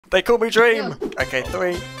They call me Dream! Okay,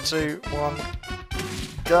 3, 2, 1,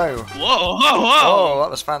 go! Whoa, whoa, whoa! Oh,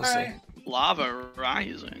 that was fancy. Alright. Lava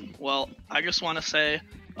rising. Well, I just want to say,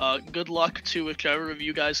 good luck to whichever of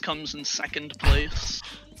you guys comes in second place.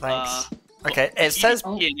 Thanks. Okay, it says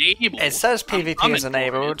enabled. it says PvP is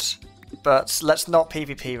enabled, but let's not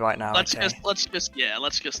PvP right now. Let's okay? let's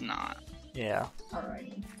just not. Yeah.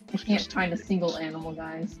 Alright. I can't find a single animal,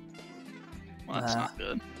 guys. Well, that's not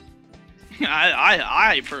good.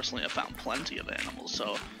 I personally have found plenty of animals,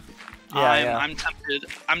 so Yeah,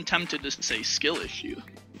 I'm tempted to say skill issue,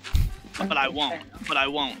 but I won't. But I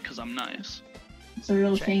won't because I'm nice. So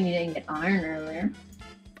you're saying you didn't get iron earlier?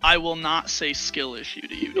 I will not say skill issue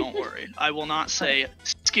to you. Don't worry. I will not say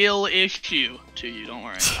skill issue to you. Don't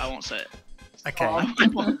worry. I won't say it. Okay.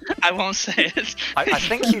 I won't say it. I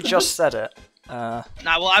think you just said it. Nah,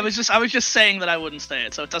 well, I was just saying that I wouldn't say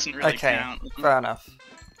it, so it doesn't really count. Fair enough.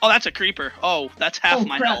 Oh, that's a creeper. Oh, that's half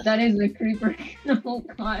my crap, health. that is a creeper. Oh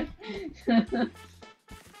god.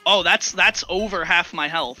 Oh, that's over half my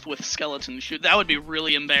health with skeleton shoot. That would be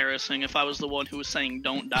really embarrassing if I was the one who was saying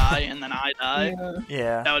don't die and then I die.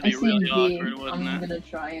 Yeah. That would be really awkward, wouldn't I'm it? gonna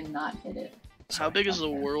try and not hit it. How big is the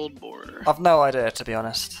world border? I've no idea, to be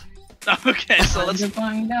honest. Okay, so let's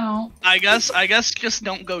find out. I guess just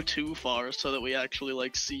don't go too far so that we actually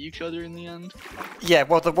like see each other in the end. Yeah,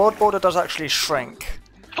 well, the world border does actually shrink.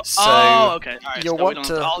 So oh, okay. Alright, you'll so want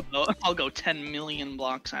to. I'll go 10 million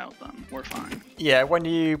blocks out then. We're fine. Yeah, when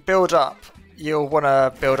you build up, you'll want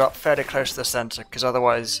to build up fairly close to the center, because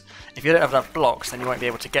otherwise, if you don't have enough blocks, then you won't be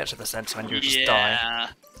able to get to the center and you'll just die.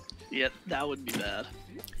 Yeah, that would be bad.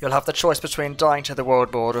 You'll have the choice between dying to the world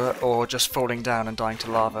border or just falling down and dying to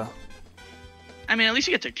lava. I mean, at least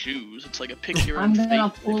you get to choose. It's like a pick your I'm own gonna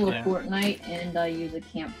fate. pull a Fortnite and use a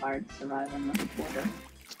campfire to survive on the border.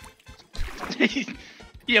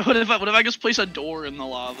 Yeah, what if I just place a door in the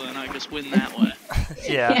lava and I just win that way?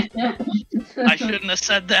 Yeah. I shouldn't have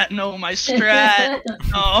said that. No, my strat.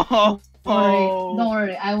 No. Don't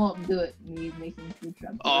worry, I won't do it. You make some food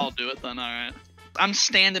traps. I'll do it then. All right. I'm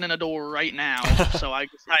standing in a door right now, so I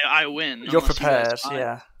win. You're prepared,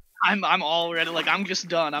 yeah. I'm already like I'm just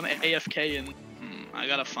done. I'm AFK and I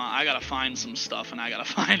gotta find some stuff and I gotta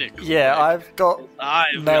find it. Quick. Yeah, I've got no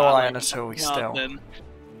iron like, at all nothing. still.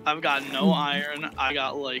 I've got no iron. I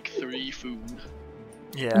got like 3 food.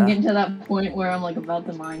 Yeah. I'm getting to that point where I'm like about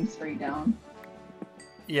to mine straight down.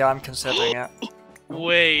 Yeah, I'm considering it.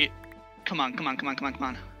 Wait. Come on.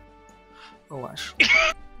 Oh, actually.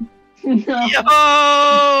 No.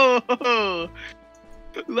 Yo!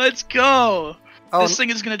 Let's go! Oh, This thing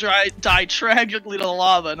is gonna die tragically to the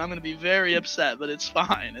lava, and I'm gonna be very upset, but it's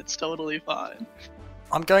fine. It's totally fine.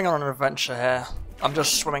 I'm going on an adventure here. I'm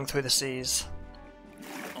just swimming through the seas.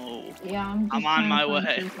 Oh. Yeah, I'm on my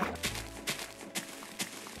way.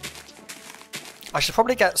 I should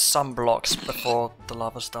probably get some blocks before the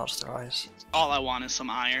lava starts to rise. All I want is some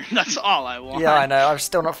iron. That's all I want. Yeah, I know. I've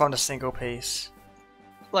still not found a single piece.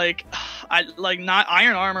 Like, not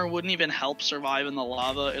iron armor wouldn't even help survive in the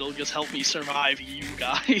lava. It'll just help me survive you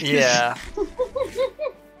guys. Yeah.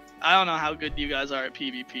 I don't know how good you guys are at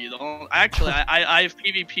PvP though. Actually, I've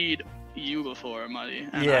PvP'd you before, Muddy.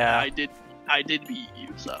 And Yeah. I did beat you.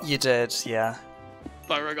 So. You did, yeah.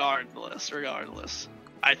 But regardless,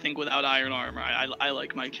 I think without iron armor, I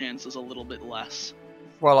like my chances a little bit less.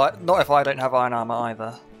 Well, not if I don't have iron armor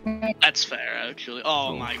either. That's fair, actually.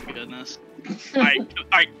 Oh my goodness. Alright,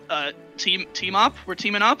 team up? We're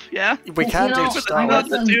teaming up, yeah? We can do to start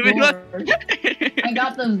with. I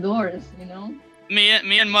got those doors, you know? Me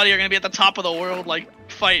and Muddy are gonna be at the top of the world, like,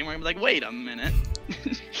 fighting. We're gonna be like, wait a minute.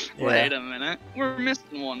 Wait a minute. We're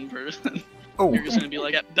missing one person. Oh. You're just gonna be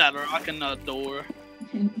like at bedrock in the door.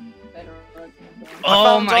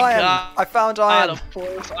 Oh my god. I found iron! Of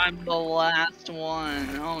course, I'm the last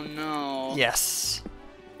one. Oh no. Yes.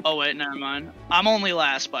 Oh wait, never mind. I'm only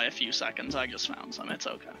last by a few seconds. I just found some. It's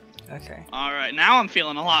okay. Okay. Alright, now I'm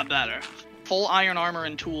feeling a lot better. Full iron armor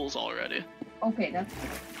and tools already. Okay, that's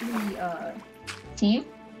the team?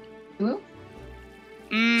 Blue?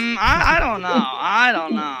 I don't know. I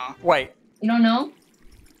don't know. Wait. You don't know?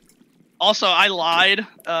 Also, I lied,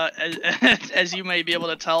 as you may be able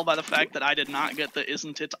to tell by the fact that I did not get the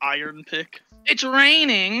Isn't It Iron pick. It's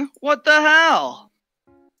raining! What the hell?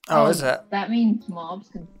 Oh, is it? That means mobs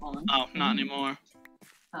can spawn. Oh, not anymore.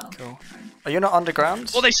 Oh. Cool. Are you not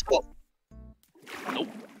underground? Well, they still... Nope.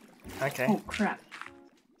 Okay. Oh, crap.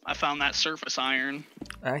 I found that surface iron.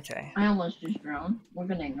 Okay. I almost just drowned. We're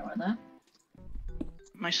gonna ignore that.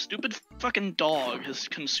 My stupid fucking dog has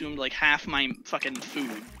consumed like half my fucking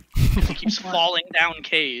food. He keeps falling down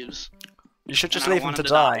caves. You should just leave him to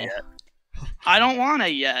die. I don't want to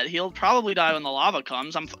yet. He'll probably die when the lava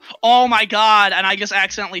comes. Oh my god! And I just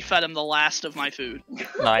accidentally fed him the last of my food.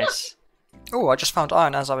 Nice. Oh, I just found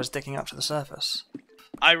iron as I was digging up to the surface.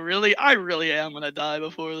 I really am gonna die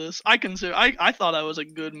before this. I thought I was a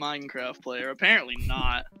good Minecraft player. Apparently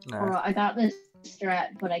not. No. Bro, I got this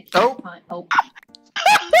strat, but I can't find. Oh.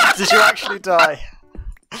 Did you actually die?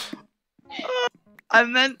 I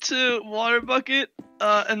meant to water bucket,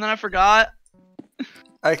 and then I forgot.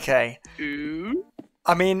 Okay. Ooh.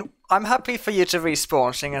 I mean, I'm happy for you to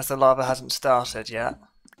respawn, seeing as the lava hasn't started yet.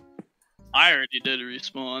 I already did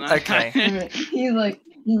respawn. Okay. He's like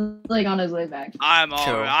on his way back. I'm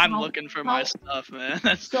Cool. I'm looking for my stuff, man.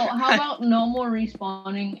 So how about no more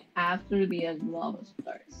respawning after the lava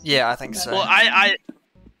starts? Yeah, I think so. Well, I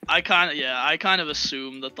kind of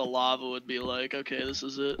assumed that the lava would be like, okay, this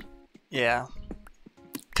is it. Yeah.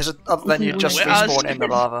 Because then you just Wait, respawn in the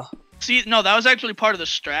lava. See, no, that was actually part of the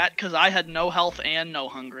strat, because I had no health and no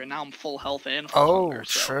hunger, and now I'm full health and full hunger.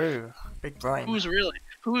 So True. Big brain. Who's really?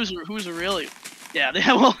 Yeah,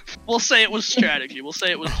 we'll say it was strategy. We'll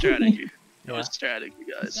say it was strategy. It was strategy,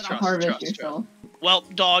 guys. Trust. Well,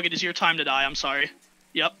 dog, it is your time to die. I'm sorry.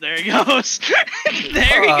 Yep, there he goes.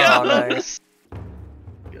 There he goes. No.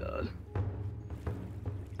 God.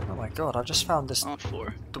 Oh my god, I just found this. On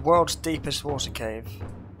floor. The world's deepest water cave.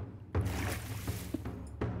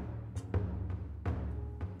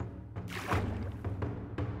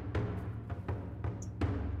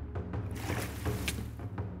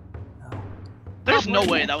 There's no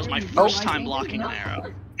way that was my first time blocking an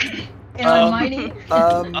arrow. And I'm mining.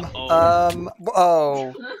 Oh.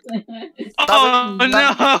 Oh no!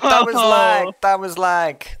 That was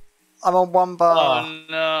lag. I'm on 1 bar. Oh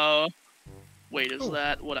no! Wait, is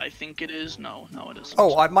that what I think it is? No, it isn't.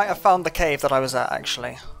 Oh, I might have found the cave that I was at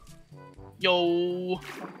actually. Yo.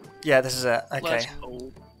 Yeah, this is it. Okay. Let's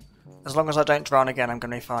go. As long as I don't drown again, I'm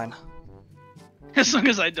gonna be fine. As long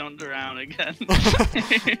as I don't drown again.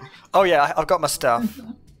 Oh yeah, I've got my stuff.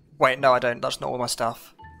 Wait, no I don't, that's not all my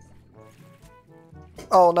stuff.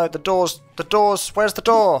 Oh no, the doors, where's the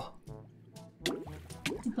door?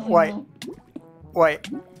 Wait,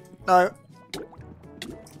 no.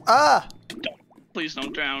 Ah! Please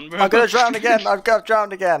don't drown, bro. I'm gonna drown again, I've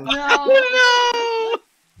drowned again. No. No!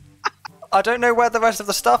 I don't know where the rest of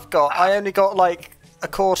the stuff got, I only got like a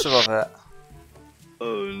quarter of it.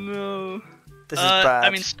 Oh no. This is bad. I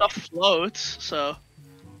mean, stuff floats, so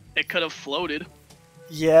it could have floated.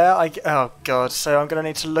 Yeah, oh god, so I'm gonna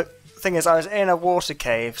need to look. Thing is, I was in a water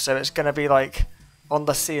cave, so it's gonna be like on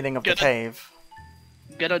the ceiling of the cave.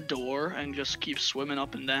 Get a door and just keep swimming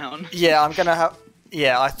up and down. Yeah, I'm gonna have.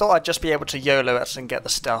 Yeah, I thought I'd just be able to YOLO it and get the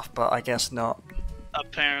stuff, but I guess not.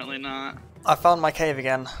 Apparently not. I found my cave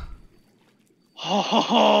again.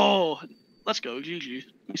 Oh, let's go, GG.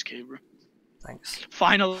 Nice cave, bro. Thanks.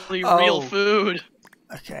 Finally, real food.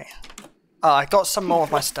 Okay. Oh, I got some more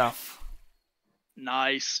of my stuff.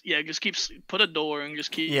 Nice. Yeah, just put a door and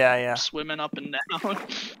just keep swimming up and down.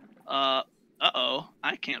 Uh-oh.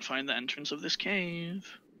 I can't find the entrance of this cave.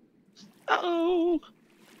 Uh-oh.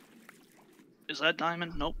 Is that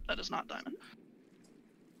diamond? Nope, that is not diamond.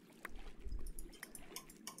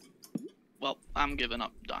 Well, I'm giving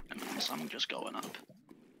up diamonds. I'm just going up.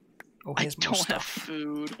 Oh, I don't have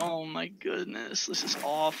food. Oh my goodness, this is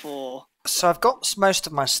awful. So I've got most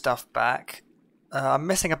of my stuff back. I'm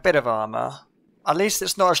missing a bit of armor. At least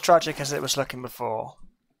it's not as tragic as it was looking before.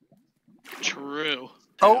 True.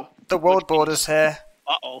 Oh, the world border's here.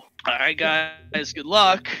 Uh-oh. Alright guys, good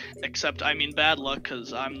luck. Except, I mean bad luck,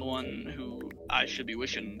 because I'm the one who I should be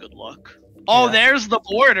wishing good luck. Oh, there's the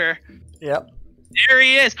border! Yep. There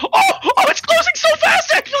he is! Oh, it's closing so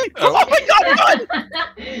fast, actually! Oh my god, run!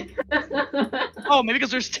 Oh, maybe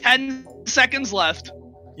because there's 10 seconds left.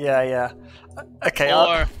 Yeah. Okay,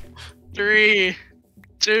 4, 3,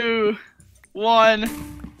 2, 1.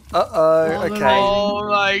 Uh-oh, okay. Oh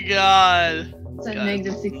my god. It's like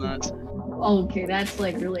negative 60. Okay, that's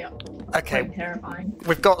like really quite terrifying.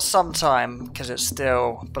 We've got some time because it's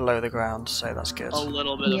still below the ground, so that's good. A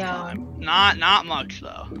little bit of time. Not much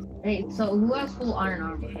though. Hey, so who has full iron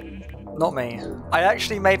armor? Not me. I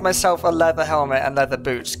actually made myself a leather helmet and leather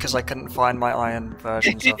boots because I couldn't find my iron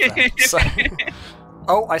versions of them. So...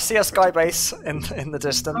 Oh, I see a sky base in the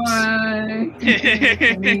distance.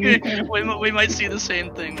 We might see the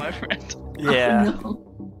same thing, my friend. Yeah. No.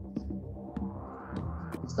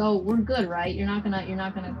 So we're good, right? You're not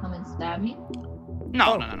gonna come and stab me?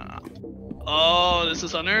 No. Oh, this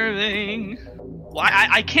is unnerving. Why?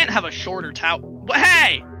 I can't have a shorter tower.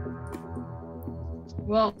 Hey!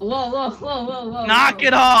 Whoa. Knock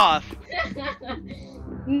it off!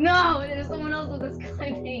 No, there's someone else with a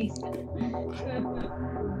sky base.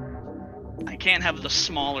 I can't have the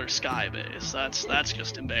smaller sky base. That's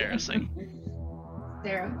just embarrassing.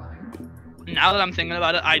 Terrifying. Now that I'm thinking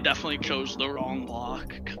about it, I definitely chose the wrong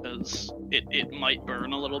block because it might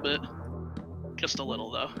burn a little bit. Just a little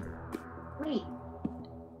though. Wait.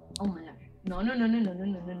 Oh my god. No.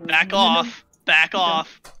 Back off. Back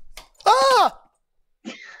off. Ah!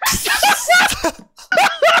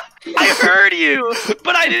 I heard you,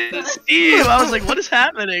 but I didn't see you. I was like, what is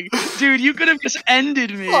happening? Dude, you could have just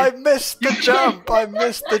ended me. I missed the jump. I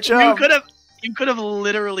missed the jump. You could have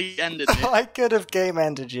literally ended me. I could have game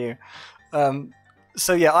ended you.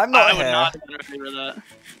 So yeah, I'm not here. I would not have been ready for that.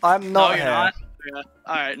 I'm not here. Not? Yeah.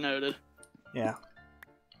 Alright, noted. Yeah.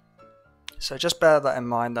 So just bear that in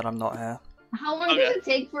mind that I'm not here. How long does it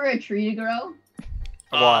take for a tree to grow?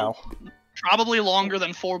 A while. Probably longer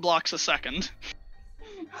than 4 blocks a second.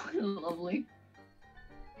 Lovely.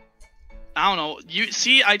 I don't know. You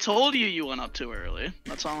see, I told you you went up too early.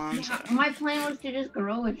 That's all I'm saying. My plan was to just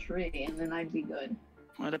grow a tree and then I'd be good.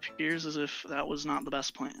 Well, it appears as if that was not the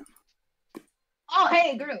best plan. Oh,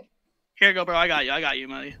 hey, it grew. Here you go, bro. I got you,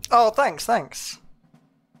 buddy. Oh, thanks.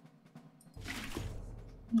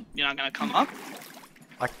 You're not gonna come up?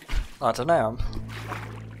 I don't know.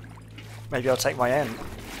 Maybe I'll take my end.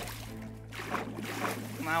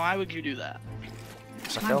 Now, why would you do that?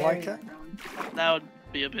 Because I feel like it. That would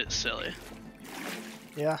be a bit silly.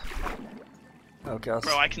 Yeah. Oh god.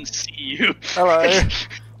 Bro, I can see you. Hello.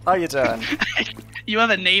 How you doing? You have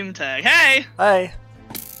a name tag. Hey! Hey.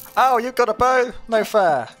 Oh, you've got a bow? No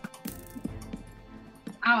fair.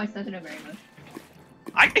 Ow, I stuck it very much.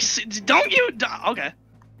 I see. Don't you? Okay.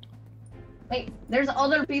 Wait, there's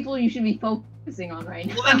other people you should be focusing on right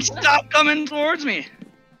now. Well, then stop coming towards me.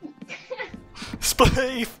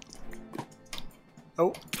 Spleef.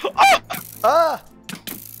 Oh. Ah!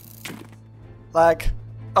 Lag.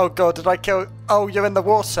 Oh god, did I kill? Oh, you're in the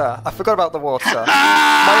water. I forgot about the water.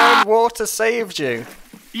 My own water saved you.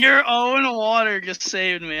 Your own water just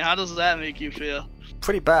saved me. How does that make you feel?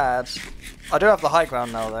 Pretty bad. I do have the high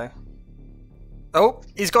ground now, though. Oh,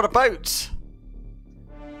 he's got a boat.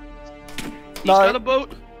 He's got a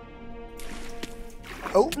boat.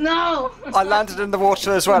 Oh. No! I landed in the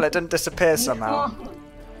water as well. It didn't disappear somehow. No.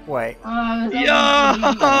 Wait.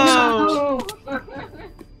 Yo!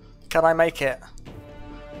 Can I make it?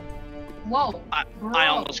 Whoa. I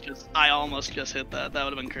almost just hit that. That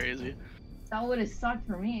would have been crazy. That would have sucked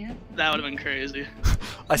for me. That would have been crazy.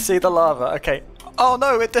 I see the lava. Okay. Oh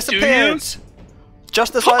no, it disappeared.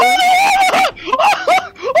 Just as I.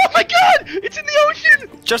 Oh my god! It's in the ocean!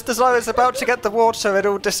 Just as I was about to get the water, it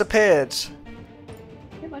all disappeared.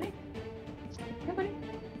 Hey, buddy. Hey, buddy.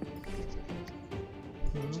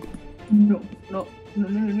 No.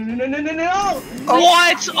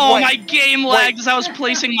 What? Oh, my game lagged as I was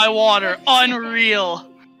placing my water. Unreal.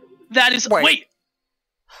 That is. Wait.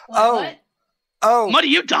 What? Oh. Muddy,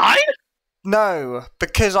 you died? No,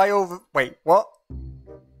 because Wait, what?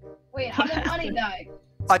 Wait, how did Muddy die?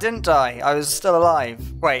 I didn't die. I was still alive.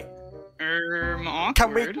 Wait.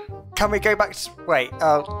 Awkward. Can we go back to... Wait,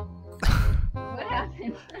 What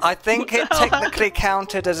happened? I think it technically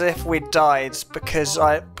counted as if we died because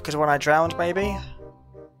when I drowned, maybe?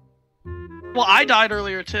 Well, I died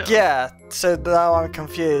earlier too. Yeah, so now I'm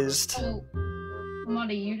confused. So,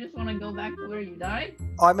 Muddy, you just want to go back to where you died?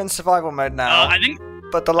 I'm in survival mode now. I think...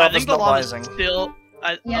 But the lava's not rising. Still...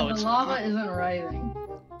 the lava isn't rising.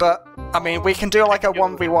 But, I mean, we can do like a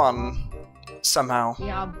 1v1 somehow.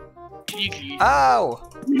 Yeah.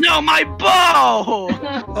 Ow! No, my bow!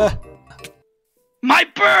 My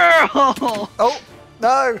pearl! Oh,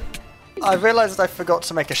 no! I realised I forgot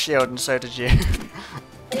to make a shield, and so did you.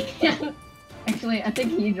 Actually, I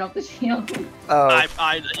think he dropped the shield. Oh.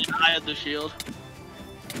 I had the shield.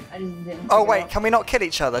 I just didn't. Oh wait, can we not kill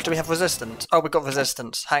each other? Do we have resistance? Oh, we got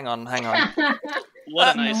resistance. Hang on.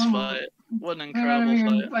 What a nice fight. What an incredible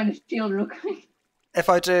fight. Find a shield real quick. If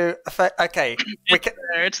I do, okay.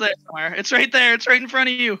 It's there somewhere. It's right there. It's right in front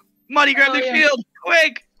of you. Muddy, grab the shield,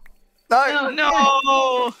 quick! No.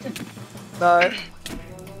 No. No.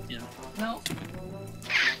 No.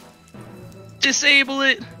 Disable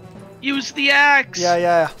it. Use the axe.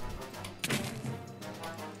 Yeah.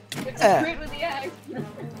 It's great with the axe.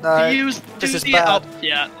 No. This is bad.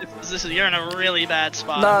 Yeah. You're in a really bad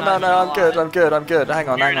spot. No. I'm good. Hang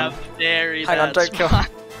on. You're in a very bad don't kill.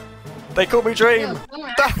 They call me Dream.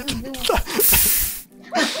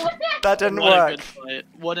 That didn't work.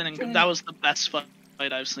 What a good fight. That was the best fight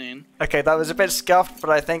I've seen. Okay, that was a bit scuffed, but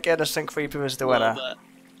I think Innocent Creepy was the winner.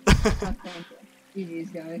 GG's,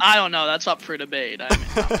 guys. I don't know. That's up for debate. I mean,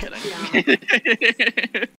 I'm kidding.